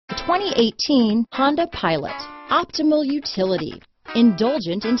2018 Honda Pilot. Optimal utility,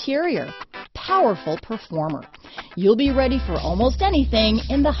 indulgent interior, powerful performer. You'll be ready for almost anything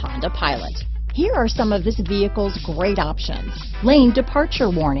in the Honda Pilot. Here are some of this vehicle's great options: lane departure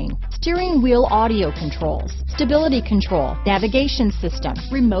warning, steering wheel audio controls, stability control, navigation system,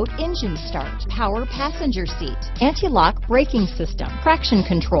 remote engine start, power passenger seat, anti-lock braking system, traction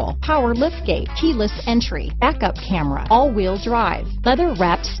control, power liftgate, keyless entry, backup camera, all-wheel drive,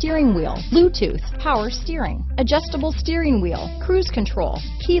 leather-wrapped steering wheel, Bluetooth, power steering, adjustable steering wheel, cruise control,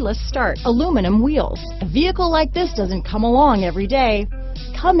 keyless start, aluminum wheels. A vehicle like this doesn't come along every day.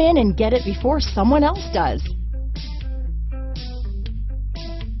 Come in and get it before someone else does.